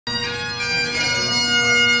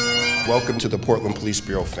Welcome to the Portland Police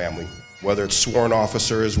Bureau family. Whether it's sworn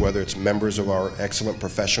officers, whether it's members of our excellent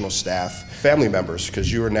professional staff, family members,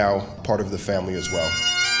 because you are now part of the family as well.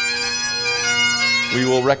 We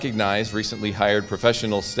will recognize recently hired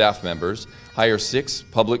professional staff members, hire 6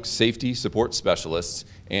 public safety support specialists,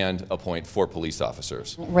 and appoint 4 police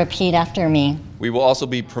officers. Repeat after me. We will also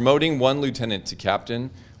be promoting 1 lieutenant to captain,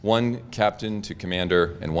 1 captain to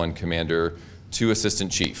commander, and 1 commander to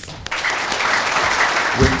assistant chief.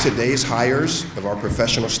 With today's hires of our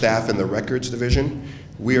professional staff in the records division,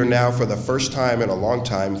 we are now, for the first time in a long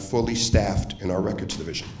time, fully staffed in our records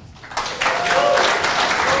division.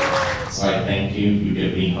 So I thank you. You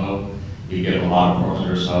give me hope. You give a lot of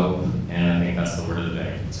Portlanders hope, and I think that's the word of the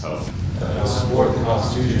day. It's hope. I support the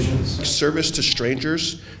Constitution. Service to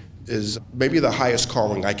strangers is maybe the highest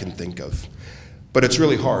calling I can think of, but it's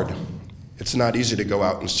really hard. It's not easy to go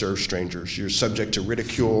out and serve strangers. You're subject to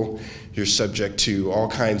ridicule, you're subject to all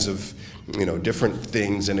kinds of different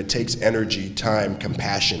things, and it takes energy, time,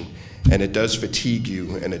 compassion, and it does fatigue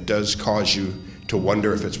you, and it does cause you to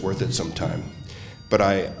wonder if it's worth it sometime. But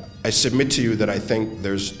I submit to you that I think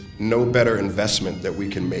there's no better investment that we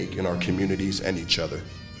can make in our communities and each other.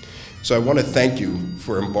 So I want to thank you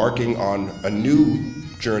for embarking on a new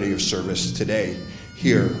journey of service today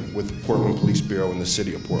here with Portland Police Bureau in the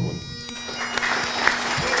city of Portland.